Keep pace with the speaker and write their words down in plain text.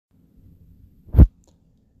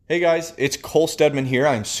Hey guys, it's Cole Stedman here.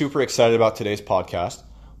 I'm super excited about today's podcast.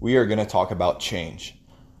 We are going to talk about change.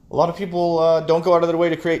 A lot of people don't go out of their way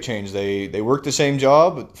to create change. They work the same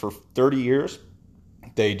job for 30 years.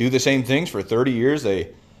 They do the same things for 30 years.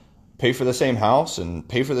 They pay for the same house and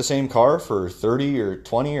pay for the same car for 30 or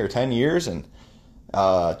 20 or 10 years and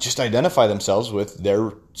just identify themselves with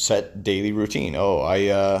their set daily routine.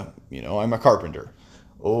 I'm a carpenter.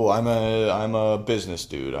 Oh, I'm a business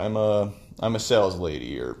dude. I'm a sales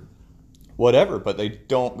lady or whatever, but they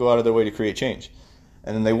don't go out of their way to create change.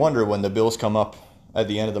 And then they wonder when the bills come up at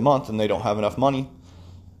the end of the month and they don't have enough money.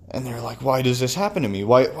 And they're like, why does this happen to me?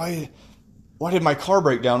 Why did my car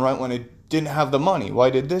break down right when I didn't have the money? Why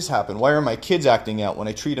did this happen? Why are my kids acting out when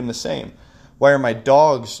I treat them the same? Why are my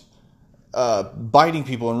dogs biting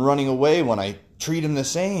people and running away when I treat them the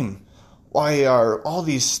same? Why are all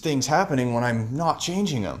these things happening when I'm not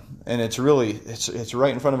changing them? And it's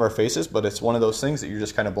right in front of our faces, but it's one of those things that you're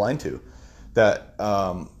just kind of blind to. That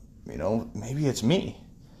maybe it's me.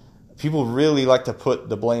 People really like to put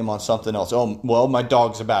the blame on something else. Oh, well, my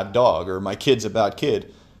dog's a bad dog or my kid's a bad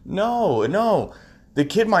kid. No. The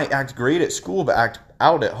kid might act great at school, but act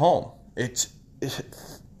out at home.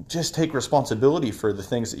 Just take responsibility for the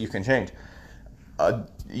things that you can change.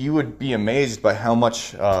 You would be amazed by how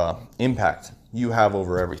much impact you have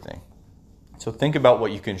over everything. So think about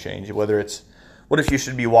what you can change. What if you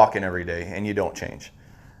should be walking every day and you don't change?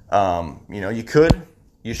 You could,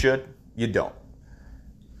 you should, you don't.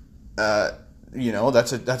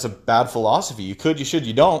 That's a bad philosophy. You could, you should,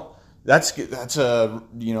 you don't. That's a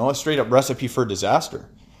straight up recipe for disaster.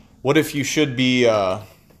 What if you should be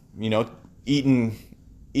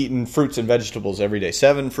eating fruits and vegetables every day,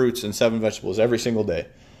 7 fruits and 7 vegetables every single day,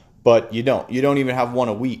 but you don't even have one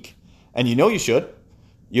a week, and you should.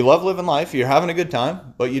 You love living life, you're having a good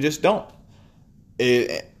time, but you just don't.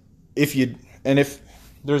 If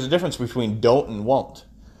there's a difference between don't and won't,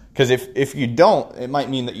 because if you don't, it might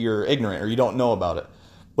mean that you're ignorant or you don't know about it.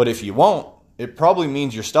 But if you won't, it probably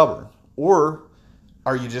means you're stubborn. Or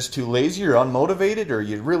are you just too lazy or unmotivated, or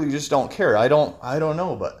you really just don't care? I don't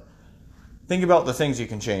know, but think about the things you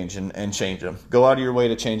can change and change them. Go out of your way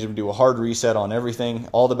to change them. Do a hard reset on everything,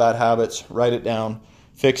 all the bad habits, write it down,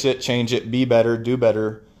 fix it, change it, be better, do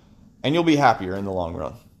better, and you'll be happier in the long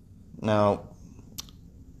run. Now,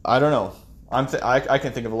 I don't know. I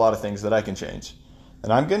can think of a lot of things that I can change,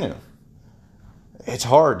 and I'm going to. It's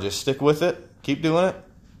hard. Just stick with it, keep doing it,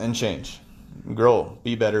 and change. Grow,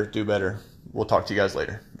 be better, do better. We'll talk to you guys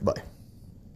later. Bye.